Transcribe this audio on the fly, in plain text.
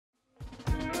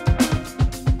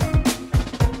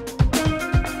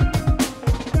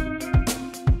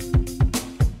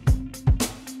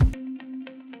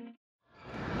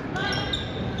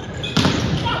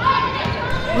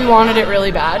wanted it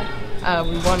really bad.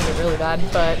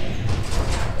 But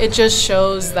it just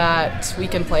shows that we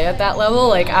can play at that level.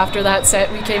 Like after that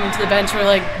set, we came into the bench, we're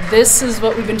like, this is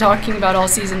what we've been talking about all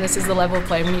season, this is the level of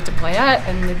play we need to play at,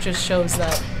 and it just shows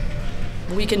that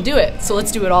we can do it, so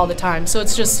let's do it all the time. So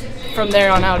it's just, from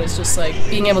there on out, it's just like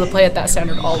being able to play at that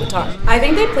standard all the time. I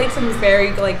think they played some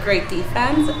very great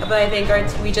defense, but I think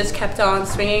we just kept on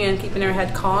swinging and keeping our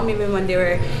head calm even when they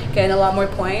were getting a lot more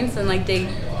points and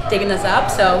digging us up.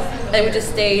 So I think we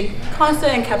just stayed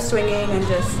constant and kept swinging and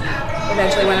just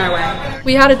eventually went our way.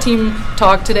 We had a team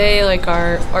talk today, like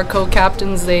our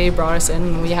co-captains, they brought us in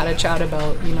and we had a chat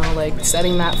about, you know, like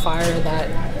setting that fire,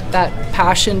 that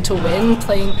passion to win,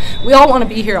 playing. We all want to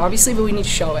be here, obviously, but we need to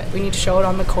show it. We need to show it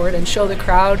on the court and show the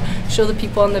crowd, show the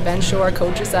people on the bench, show our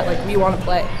coaches that like we want to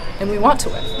play and we want to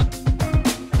win.